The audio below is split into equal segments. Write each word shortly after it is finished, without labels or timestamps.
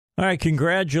All right,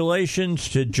 congratulations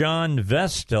to John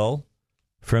Vestal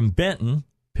from Benton.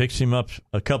 Picks him up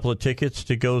a couple of tickets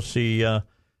to go see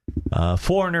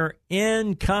Foreigner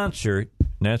in concert. And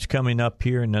that's coming up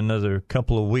here in another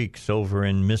couple of weeks over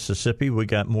in Mississippi. We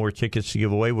got more tickets to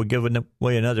give away. We're giving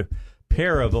away another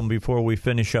pair of them before we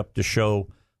finish up the show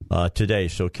today.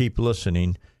 So keep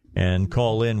listening and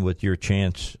call in with your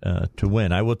chance to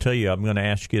win. I will tell you, I'm going to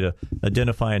ask you to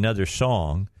identify another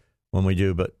song when we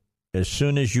do, but as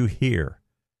soon as you hear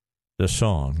the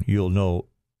song, you'll know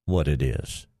what it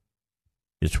is.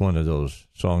 It's one of those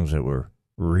songs that were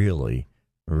really,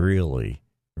 really,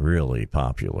 really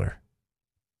popular.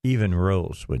 Even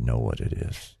Rose would know what it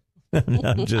is. I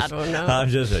don't know.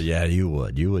 Yeah, you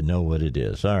would. You would know what it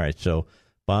is. All right, so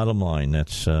bottom line,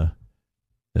 that's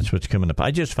what's coming up.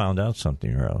 I just found out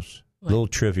something, Rose. A little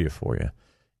trivia for you.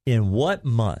 In what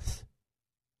month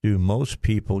do most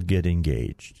people get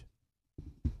engaged?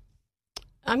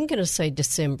 I'm going to say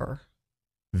December.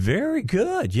 Very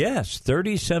good. Yes,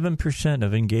 37%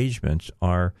 of engagements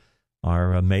are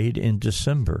made in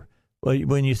December. Well,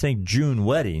 when you think June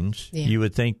weddings, you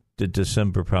would think that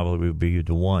December probably would be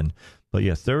the one. But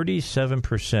yeah,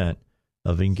 37%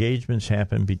 of engagements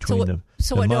happen between the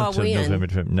months of November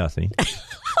to nothing.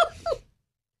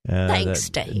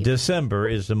 Thanks, Dave. December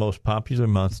is the most popular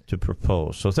month to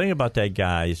propose. So think about that,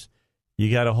 guys.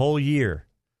 You got a whole year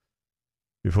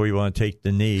before you want to take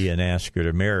the knee and ask her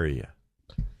to marry you.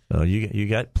 So you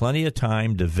got plenty of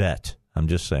time to vet. I'm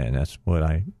just saying. That's what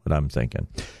I'm thinking.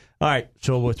 All right.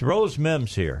 So with Rose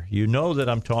Mimms here, you know that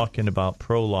I'm talking about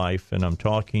pro-life and I'm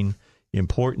talking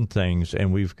important things.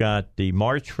 And we've got the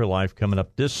March for Life coming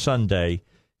up this Sunday,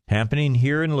 happening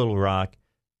here in Little Rock,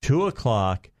 2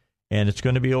 o'clock, and it's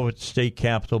going to be over at the state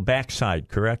capitol backside,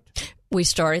 correct? We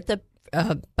start at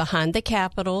behind the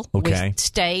Capitol. Okay. We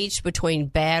staged between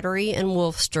Battery and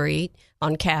Wolf Street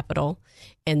on Capitol,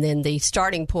 and then the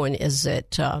starting point is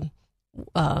at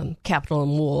Capitol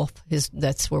and Wolf.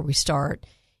 That's where we start,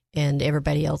 and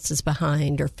everybody else is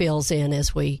behind or fills in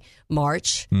as we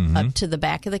march up to the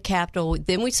back of the Capitol.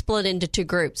 Then we split into two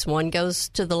groups. One goes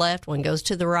to the left, one goes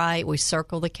to the right. We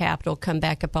circle the Capitol, come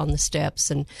back up on the steps,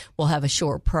 and we'll have a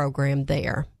short program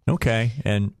there. Okay,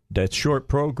 and that short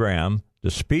program, the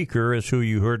speaker is who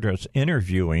you heard us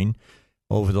interviewing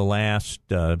over the last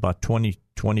about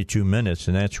 22 minutes,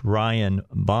 and that's Ryan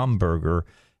Baumberger.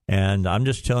 And I'm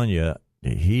just telling you,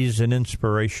 he's an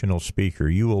inspirational speaker.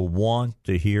 You will want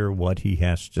to hear what he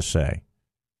has to say.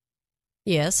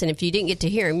 Yes, and if you didn't get to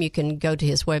hear him, you can go to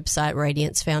his website,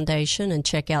 Radiance Foundation, and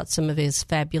check out some of his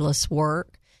fabulous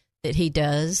work that he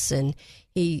does. And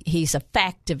he's a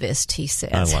factivist, he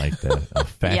says. I like that, a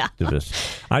factivist.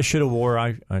 Yeah. I should have wore.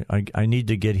 I need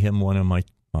to get him one of my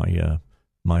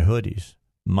hoodies.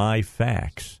 My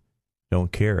facts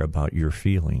don't care about your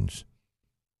feelings,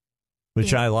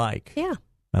 which I like. Yeah.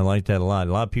 I like that a lot.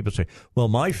 A lot of people say, well,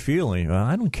 my feeling,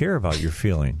 I don't care about your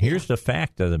feeling. Here's the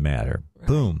fact of the matter. Right.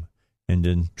 Boom. And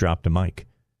then drop the mic.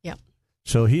 Yep.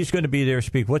 So he's going to be there to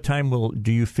speak. What time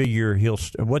do you figure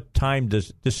what time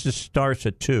does, this starts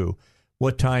at 2.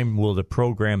 What time will the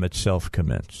program itself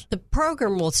commence? The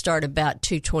program will start about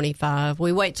 2:25.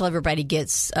 We wait till everybody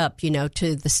gets up,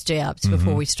 to the steps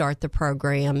before we start the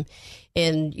program.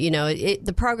 And,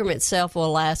 the program itself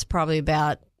will last probably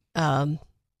about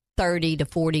 30 to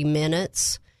 40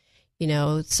 minutes,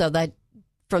 so that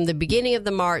from the beginning of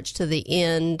the march to the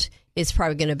end, it's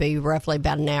probably going to be roughly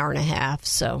about an hour and a half.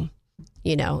 So,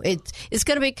 it's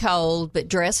going to be cold, but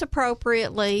dress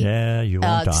appropriately. Yeah, you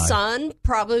won't die. The sun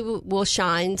probably will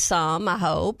shine some, I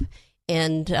hope.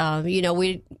 And,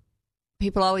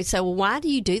 people always say, well, why do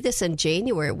you do this in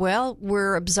January? Well,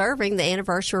 we're observing the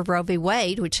anniversary of Roe v.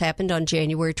 Wade, which happened on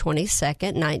January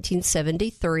 22nd,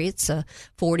 1973. It's a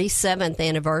 47th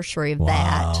anniversary of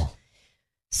that.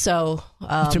 So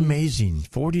it's amazing.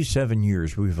 47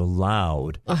 years we've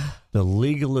allowed the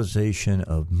legalization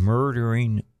of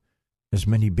murdering as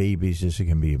many babies as it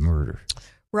can be murdered.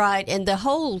 Right, and the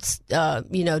whole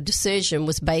decision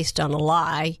was based on a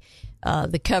lie.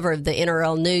 The cover of the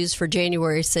NRL News for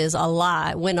January says a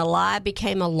lie, when a lie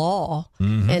became a law.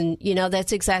 And,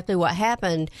 that's exactly what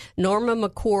happened. Norma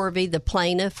McCorvey, the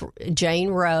plaintiff, Jane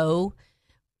Roe,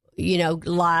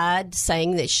 lied,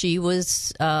 saying that she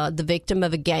was the victim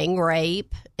of a gang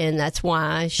rape, and that's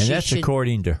why she And that's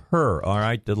according to her, all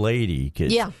right, the lady.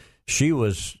 Yeah. She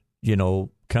was,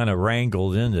 kind of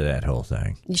wrangled into that whole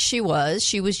thing. She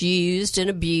was used and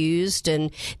abused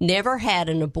and never had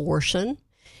an abortion.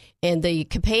 And the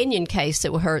companion case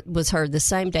that was heard the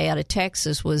same day out of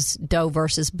Texas was Doe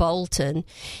versus Bolton.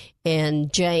 And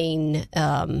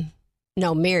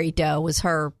Mary Doe was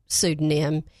her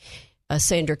pseudonym.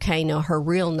 Sandra Cano, her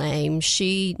real name,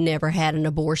 she never had an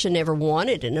abortion, never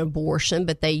wanted an abortion,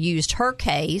 but they used her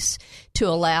case to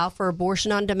allow for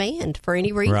abortion on demand for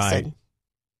any reason.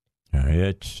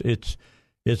 Right.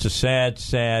 It's a sad,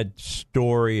 sad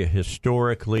story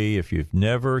historically. If you've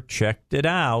never checked it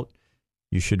out,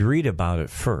 you should read about it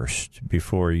first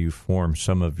before you form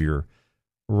some of your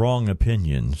wrong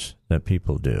opinions that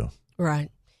people do. Right.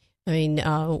 I mean,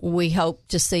 we hope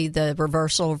to see the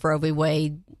reversal of Roe v.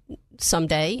 Wade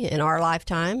someday in our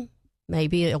lifetime.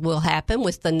 Maybe it will happen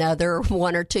with another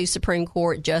one or two Supreme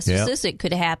Court justices. Yep. It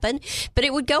could happen. But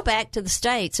it would go back to the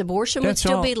states. Abortion would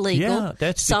still be legal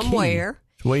somewhere.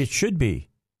 That's the way it should be.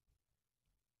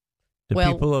 The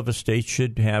people of a state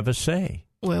should have a say.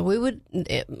 Well, we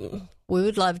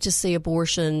would love to see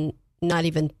abortion not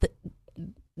even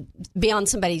beyond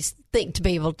somebody's to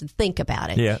be able to think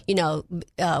about it. Yeah. You know,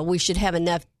 we should have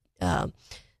enough.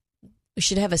 We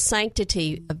should have a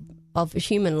sanctity of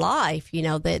human life. You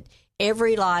know, that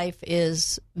every life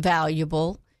is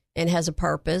valuable and has a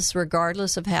purpose,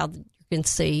 regardless of how you're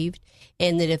conceived,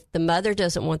 and that if the mother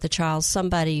doesn't want the child,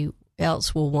 somebody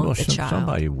else will want the child.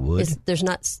 Somebody would. There's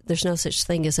no such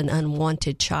thing as an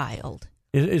unwanted child.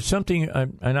 It's something,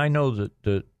 and I know that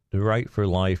the Right for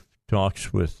Life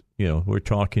talks with, we're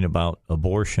talking about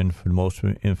abortion for the most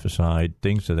infanticide,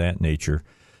 things of that nature.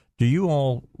 Do you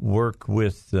all work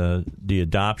with the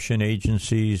adoption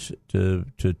agencies to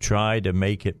try to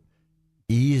make it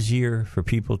easier for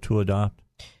people to adopt?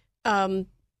 Of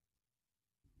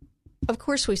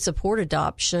course, we support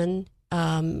adoption.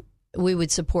 We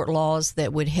would support laws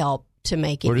that would help to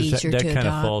make it easier to adopt. That kind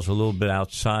of falls a little bit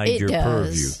outside your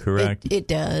purview, correct? It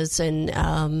does.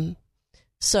 And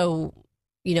so,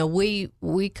 we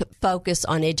focus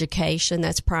on education.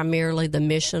 That's primarily the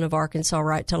mission of Arkansas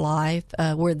Right to Life.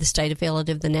 We're the state affiliate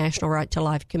of the National Right to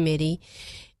Life Committee.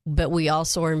 But we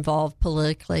also are involved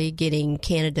politically, getting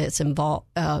candidates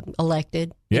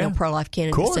elected, pro-life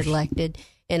candidates elected,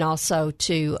 and also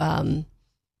to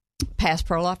pass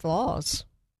pro-life laws.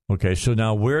 Okay, so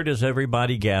now where does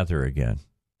everybody gather again?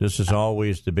 This is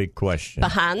always the big question.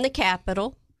 Behind the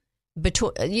Capitol,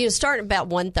 starting about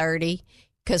 1:30,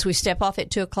 because we step off at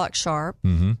 2:00 sharp.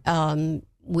 Mm-hmm.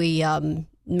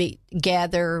 We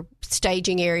gather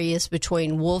staging areas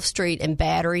between Wolf Street and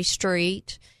Battery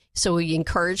Street. So we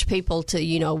encourage people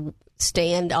to,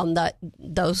 stand on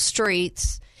those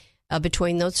streets,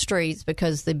 between those streets,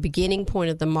 because the beginning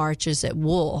point of the march is at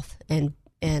Wolf and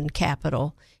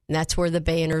Capitol. And that's where the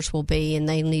banners will be, and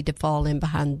they need to fall in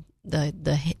behind the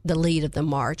lead of the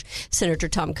march. Senator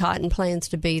Tom Cotton plans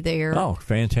to be there. Oh,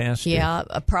 fantastic. Yeah,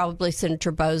 probably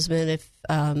Senator Bozeman if,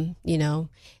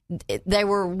 they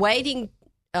were waiting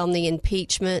on the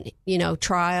impeachment,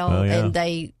 trial,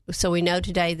 and so we know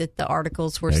today that the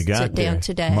articles were sent down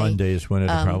today. Monday is when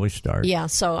it'll probably start. Yeah,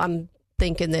 so I'm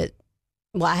thinking that,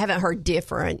 I haven't heard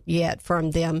different yet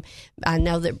from them. I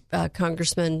know that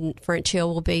Congressman French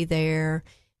Hill will be there,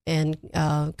 and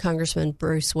Congressman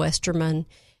Bruce Westerman,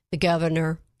 the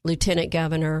governor, lieutenant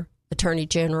governor, attorney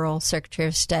general, secretary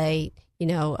of state,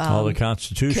 all the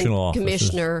constitutional officers,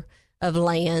 commissioner of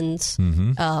lands,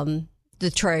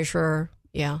 the treasurer.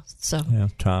 Yeah, so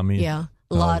Tommy. Yeah,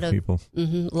 a lot of people.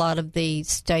 A lot of the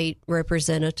state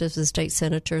representatives and state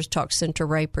senators. Talked to Senator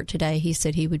Rapert today. He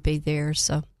said he would be there.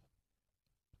 So,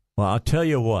 well, I'll tell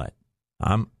you what.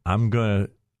 I'm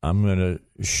gonna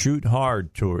shoot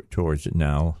hard towards it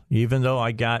now. Even though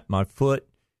I got my foot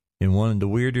in one of the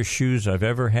weirdest shoes I've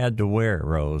ever had to wear,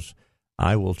 Rose,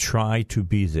 I will try to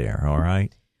be there. All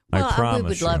right. Well, I promise. We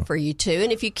would love for you to.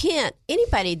 And if you can't,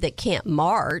 anybody that can't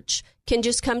march can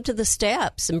just come to the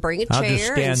steps and bring a chair and sit.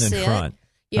 I'll just stand in front.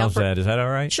 How's that? Is that all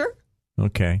right? Sure.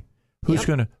 Okay. Who's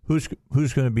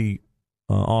gonna be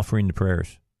offering the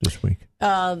prayers this week?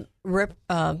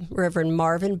 Reverend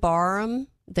Marvin Barham.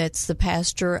 That's the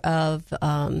pastor of.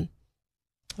 I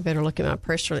better look at my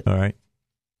press release. All right.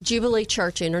 Jubilee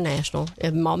Church International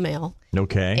in Maumelle.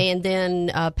 Okay. And then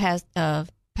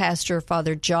Pastor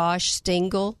Father Josh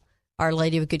Stingel, Our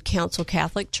Lady of Good Counsel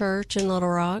Catholic Church in Little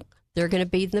Rock. They're going to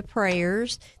be in the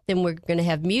prayers. Then we're going to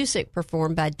have music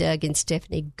performed by Doug and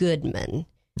Stephanie Goodman.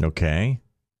 Okay.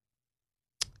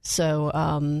 So,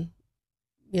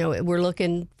 we're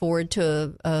looking forward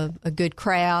to a good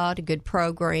crowd, a good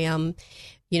program.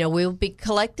 We'll be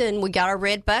collecting. We got our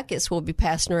red buckets we'll be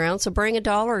passing around. So bring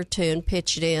 $1 or $2 and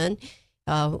pitch it in.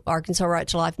 Arkansas Right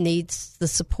to Life needs the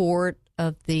support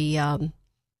of the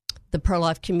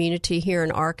pro-life community here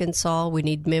in Arkansas. We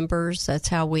need members. That's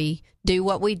how we do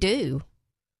what we do.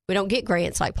 We don't get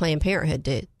grants like Planned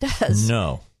Parenthood does.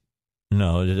 No,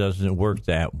 it doesn't work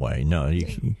that way. No,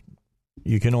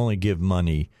 you can only give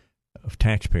money of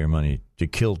taxpayer money to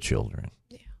kill children.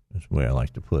 Yeah. That's the way I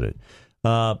like to put it.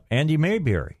 Andy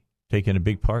Mayberry taking a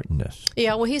big part in this.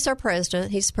 Yeah, well, he's our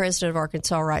president. He's the president of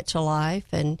Arkansas Right to Life,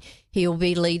 and he will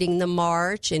be leading the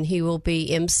march, and he will be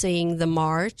emceeing the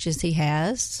march as he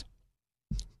has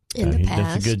in the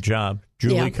past. That's a good job.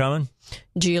 Julie coming?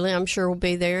 Julie, I'm sure, will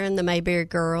be there, and the Mayberry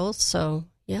girls. So,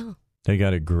 yeah. They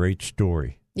got a great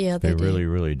story. Yeah, they do. Really,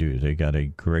 really do. They got a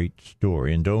great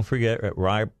story. And don't forget,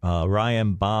 Ryan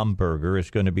Baumberger is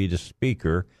going to be the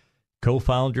speaker,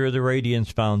 co-founder of the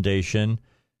Radiance Foundation.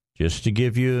 Just to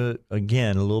give you,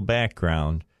 again, a little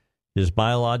background, his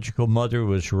biological mother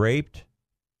was raped,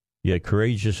 yet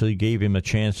courageously gave him a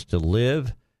chance to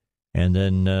live, and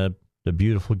then the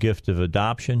beautiful gift of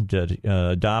adoption,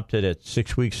 adopted at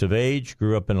 6 weeks of age,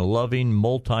 grew up in a loving,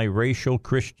 multiracial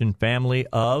Christian family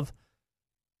of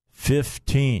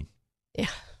 15. Yeah.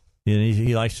 And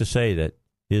he likes to say that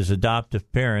his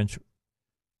adoptive parents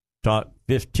taught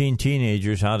 15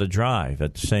 teenagers how to drive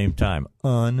at the same time.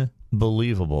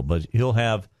 Unbelievable. But he'll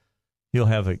have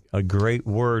a great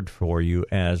word for you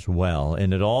as well.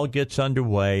 And it all gets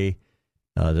underway.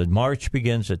 The march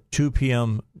begins at 2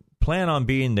 p.m. Plan on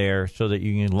being there so that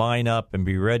you can line up and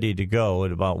be ready to go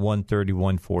at about 1:30,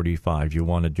 1:45. You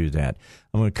want to do that.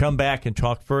 I'm going to come back and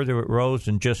talk further with Rose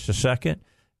in just a second.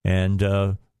 And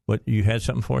what, you had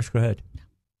something for us? Go ahead.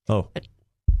 Oh.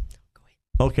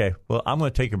 Okay. Well, I'm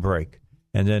going to take a break,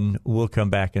 and then we'll come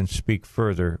back and speak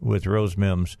further with Rose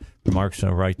Mimms from Arkansas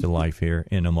Right to Life here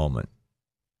in a moment.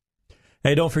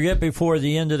 Hey, don't forget, before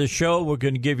the end of the show, we're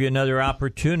going to give you another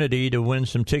opportunity to win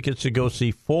some tickets to go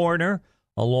see Foreigner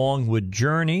along with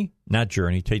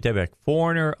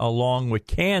Foreigner along with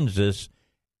Kansas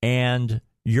and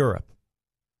Europe.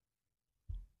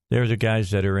 They're the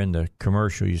guys that are in the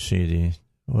commercial. You see,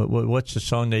 what's the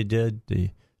song they did?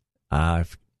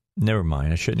 Never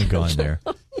mind. I shouldn't have gone there.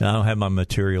 I don't have my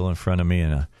material in front of me,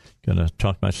 and I'm going to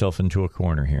talk myself into a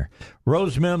corner here.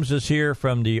 Rose Mimms is here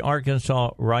from the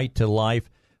Arkansas Right to Life.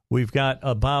 We've got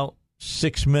about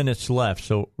 6 minutes left.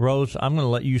 So, Rose, I'm going to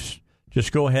let you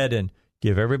just go ahead and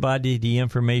give everybody the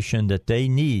information that they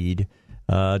need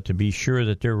to be sure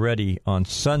that they're ready on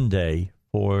Sunday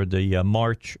for the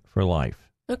March for Life.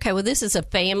 Okay, well, this is a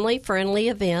family-friendly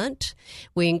event.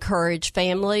 We encourage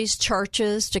families,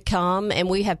 churches to come, and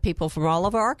we have people from all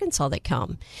over Arkansas that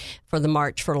come for the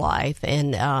March for Life.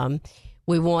 And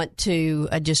we want to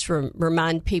just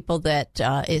remind people that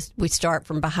we start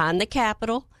from behind the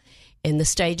Capitol, and the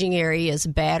staging area is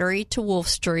Battery to Wolf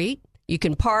Street. You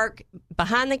can park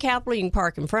behind the Capitol. You can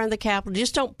park in front of the Capitol.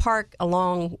 Just don't park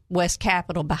along West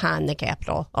Capitol, behind the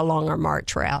Capitol, along our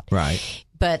march route. Right.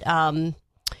 But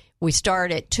we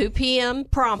start at 2 p.m.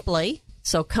 promptly,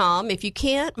 so come. If you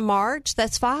can't march,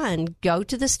 that's fine. Go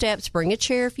to the steps. Bring a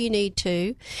chair if you need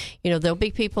to. You know, there'll be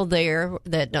people there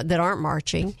that aren't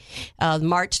marching. The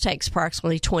march takes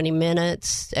approximately 20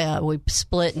 minutes. We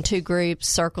split in two groups,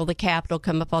 circle the Capitol,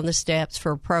 come up on the steps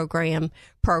for a program.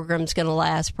 Program's going to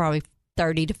last probably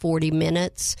 30 to 40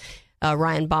 minutes.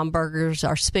 Ryan Baumberger's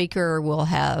our speaker. We'll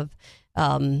have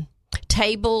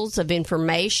tables of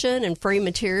information and free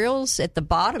materials at the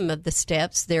bottom of the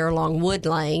steps there along Wood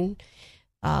Lane,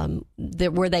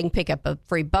 where they can pick up a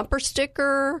free bumper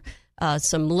sticker,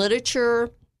 some literature,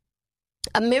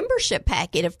 a membership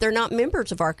packet if they're not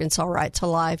members of Arkansas Right to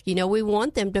Life. You know, we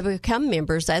want them to become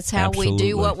members. That's how we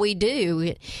do what we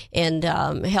do, and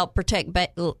help protect,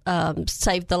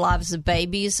 save the lives of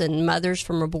babies and mothers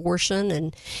from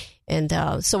abortion, and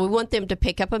so we want them to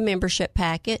pick up a membership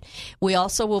packet. We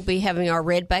also will be having our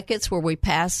red buckets where we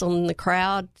pass on the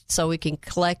crowd so we can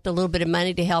collect a little bit of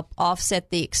money to help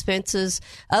offset the expenses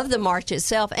of the march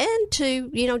itself, and to,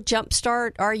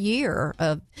 jumpstart our year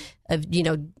of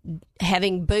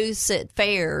having booths at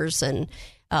fairs and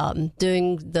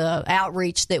doing the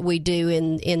outreach that we do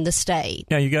in the state.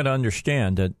 Now, you got to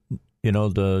understand that,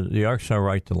 the Arkansas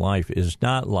Right to Life is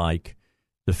not like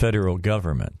the federal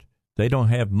government. They don't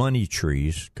have money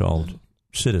trees called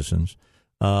citizens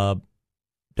that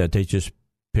they just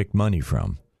pick money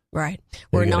from. Right.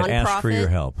 We're a nonprofit. Ask for your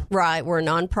help. Right. We're a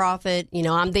nonprofit.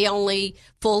 I'm the only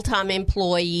full-time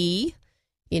employee,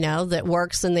 that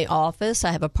works in the office.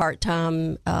 I have a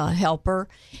part-time helper.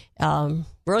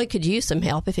 Really could use some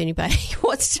help if anybody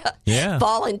wants to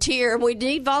volunteer. We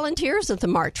need volunteers at the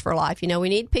March for Life. We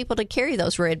need people to carry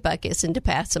those red buckets and to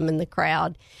pass them in the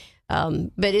crowd.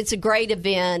 But it's a great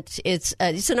event. It's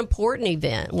an important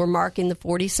event. We're marking the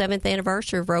 47th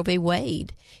anniversary of Roe v.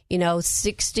 Wade.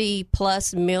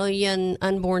 60-plus million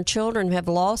unborn children have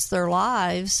lost their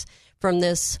lives from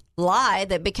this lie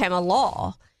that became a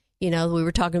law. We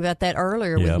were talking about that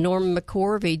earlier with Norman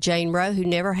McCorvey, Jane Roe, who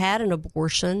never had an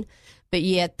abortion, but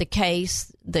yet the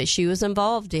case that she was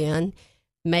involved in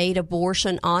made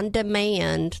abortion on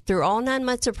demand through all 9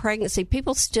 months of pregnancy.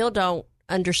 People still don't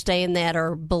understand that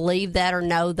or believe that or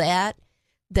know that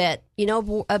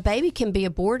a baby can be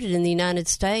aborted in the United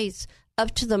States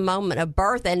up to the moment of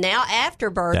birth, and now after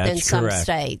birth in some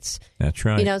states. That's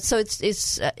right. So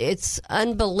it's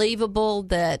unbelievable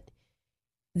that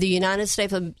the United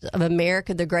States of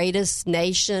America, the greatest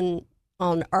nation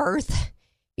on earth,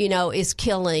 is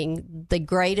killing the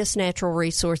greatest natural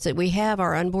resource that we have,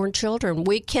 our unborn children.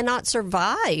 We cannot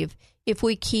survive if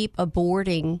we keep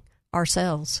aborting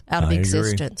ourselves out of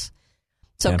existence.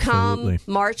 So Absolutely.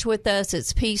 Come march with us.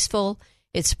 It's peaceful.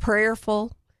 It's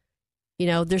prayerful.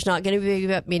 There's not going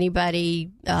to be anybody,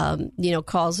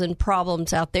 causing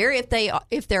problems out there.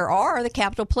 If there are, the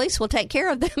Capitol Police will take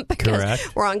care of them because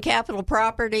Correct. We're on Capitol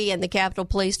property, and the Capitol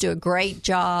Police do a great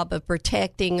job of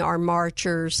protecting our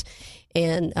marchers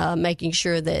and making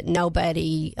sure that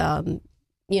nobody, that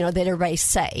everybody's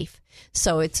safe.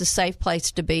 So it's a safe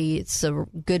place to be. It's a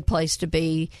good place to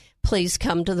be. Please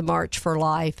come to the March for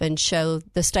Life and show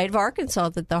the state of Arkansas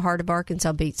that the heart of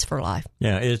Arkansas beats for life.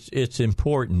 Yeah, it's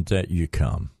important that you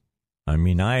come. I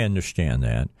mean, I understand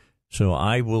that. So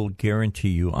I will guarantee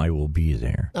you I will be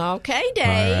there. Okay, Dave.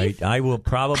 All right. I will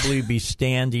probably be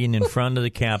standing in front of the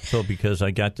Capitol because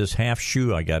I got this half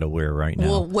shoe I got to wear right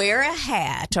now. Well, wear a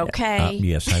hat, okay?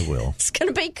 Yes, I will. It's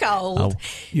going to be cold.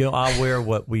 I'll wear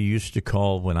what we used to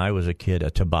call when I was a kid a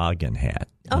toboggan hat.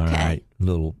 Okay. All right.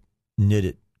 Little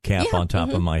knitted cap on top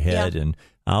of my head, and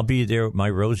I'll be there with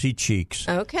my rosy cheeks,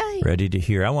 ready to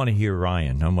hear. I want to hear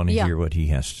Ryan. I want to hear what he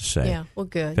has to say. Yeah, well,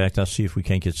 good. In fact, I'll see if we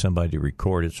can't get somebody to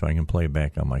record it so I can play it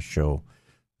back on my show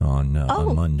on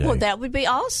Monday. Well, that would be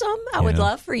awesome. I would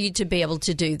love for you to be able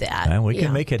to do that. And we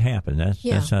can make it happen.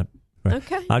 That's not right.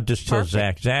 Okay. I'll just tell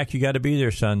Zach, you got to be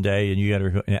there Sunday, and you got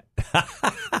to.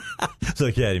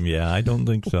 Look at him. Yeah, I don't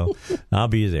think so. I'll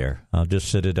be there. I'll just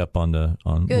set it up on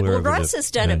Good. wherever. Well, Russ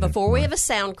has done it before. We have a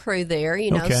sound crew there,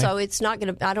 so it's not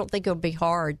going to. I don't think it'll be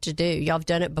hard to do. Y'all have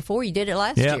done it before. You did it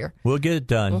last year. We'll get it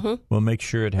done. Mm-hmm. We'll make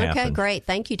sure it happens. Okay, great.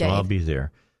 Thank you, Dave. So I'll be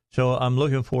there. So I'm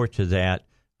looking forward to that.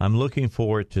 I'm looking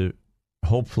forward to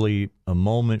hopefully a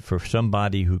moment for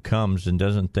somebody who comes and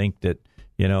doesn't think that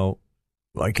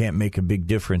I can't make a big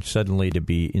difference, suddenly to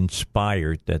be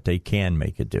inspired that they can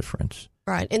make a difference.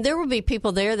 Right. And there will be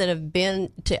people there that have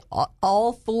been to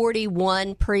all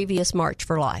 41 previous March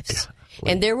for Lives.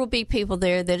 And there will be people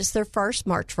there that it's their first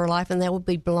March for Life, and they will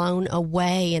be blown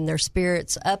away and their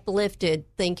spirits uplifted,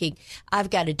 thinking,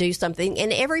 I've got to do something.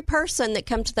 And every person that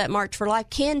comes to that March for Life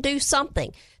can do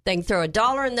something. They can throw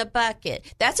 $1 in the bucket.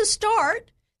 That's a start.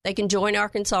 They can join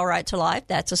Arkansas Right to Life.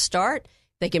 That's a start.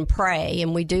 They can pray,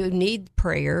 and we do need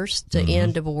prayers to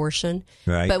end abortion.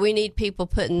 Right. But we need people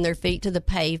putting their feet to the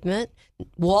pavement,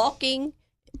 walking,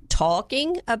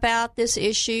 talking about this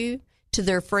issue to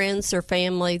their friends, their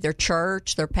family, their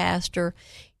church, their pastor.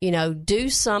 Do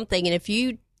something. And if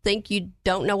you think you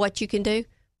don't know what you can do,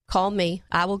 call me.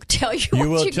 I will tell you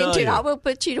what you can do. I will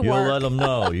put you to work. You'll let them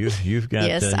know. You've got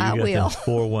yes, I will.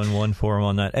 411 forum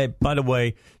on that. Hey, by the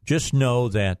way, just know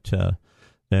that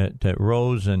that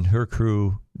Rose and her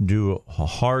crew do a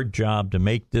hard job to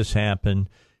make this happen,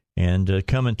 and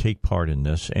come and take part in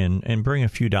this and bring a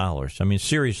few dollars. I mean,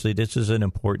 seriously, this is an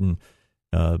important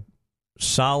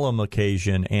solemn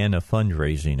occasion and a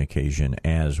fundraising occasion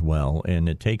as well, and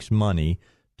it takes money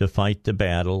to fight the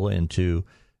battle and to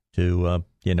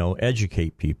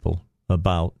educate people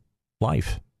about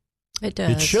life. It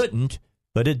does. It shouldn't,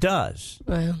 but it does.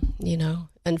 Well,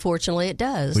 unfortunately, it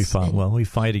does. We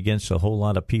fight against a whole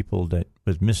lot of people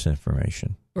with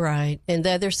misinformation. Right. And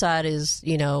the other side is,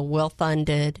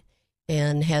 well-funded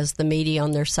and has the media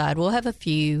on their side. We'll have a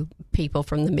few people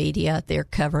from the media out there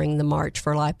covering the March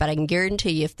for Life, but I can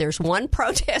guarantee you if there's one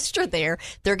protester there,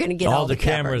 they're going to get all the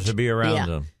cameras will be around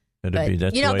them. That's the way it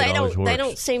always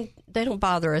works. They don't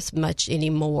bother us much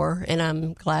anymore, and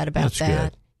I'm glad about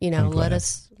that. Good. Let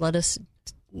us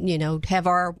have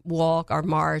our walk, our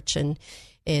march, and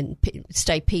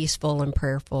stay peaceful and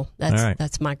prayerful.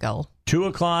 That's my goal.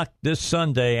 2:00 this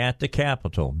Sunday at the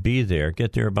Capitol. Be there.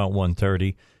 Get there about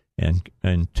 1:30 and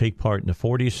take part in the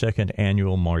 42nd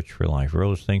Annual March for Life.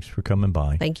 Rose, thanks for coming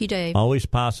by. Thank you, Dave. Always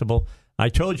possible. I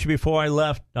told you before I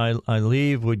left, I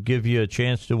leave would give you a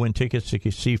chance to win tickets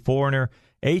to see Foreigner.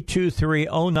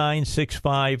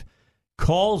 823-0965.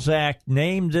 Call Zach,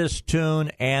 name this tune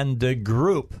and the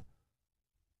group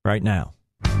right now.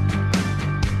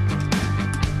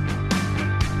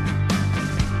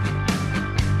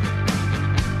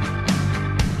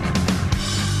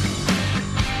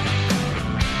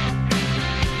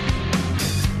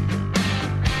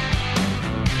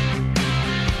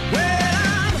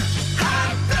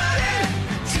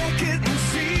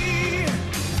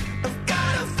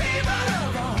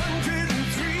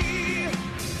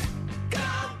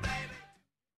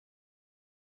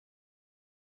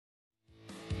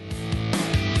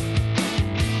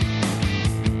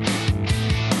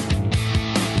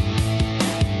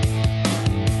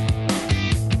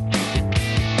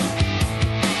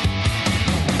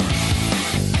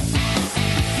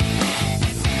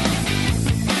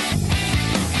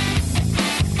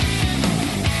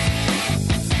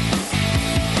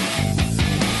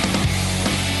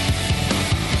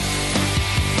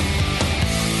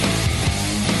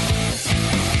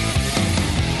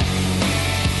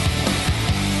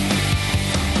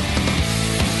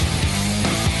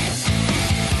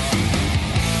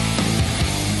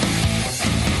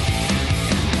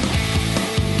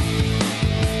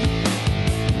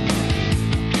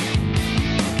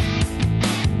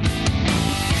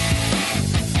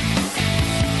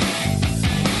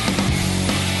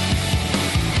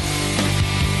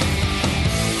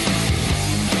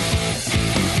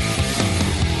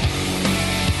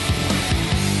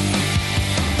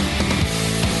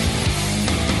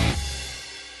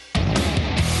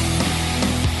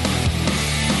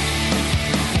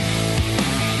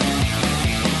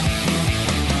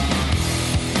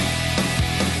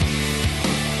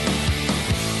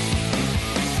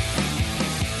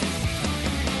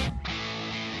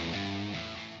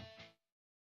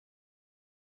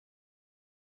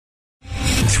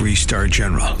 3-star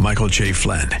general Michael J.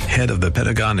 Flynn, head of the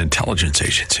Pentagon Intelligence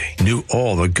Agency, knew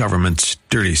all the government's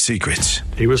dirty secrets.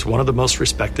 He was one of the most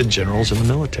respected generals in the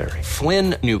military.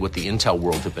 Flynn knew what the intel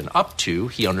world had been up to.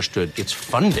 He understood its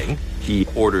funding. He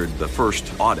ordered the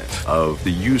first audit of the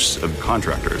use of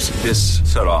contractors. This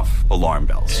set off alarm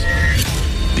bells.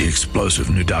 The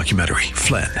explosive new documentary,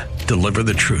 Flynn, Deliver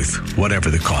the Truth, Whatever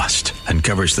the Cost,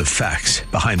 uncovers the facts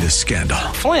behind this scandal.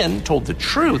 Flynn told the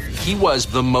truth. He was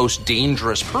the most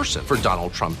dangerous person for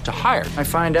Donald Trump to hire. I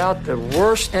find out the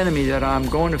worst enemy that I'm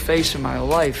going to face in my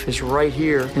life is right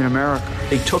here in America.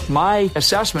 They took my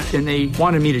assessment and they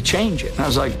wanted me to change it. And I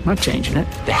was like, I'm not changing it.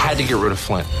 They had to get rid of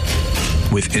Flynn.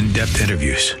 With in-depth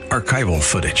interviews, archival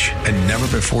footage, and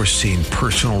never-before-seen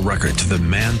personal records of the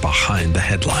man behind the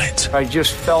headlines. I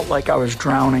just felt like I was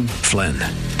drowning. Flynn,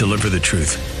 Deliver the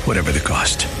Truth, Whatever the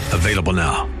Cost. Available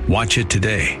now. Watch it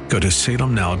today. Go to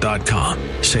salemnow.com.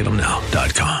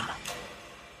 salemnow.com.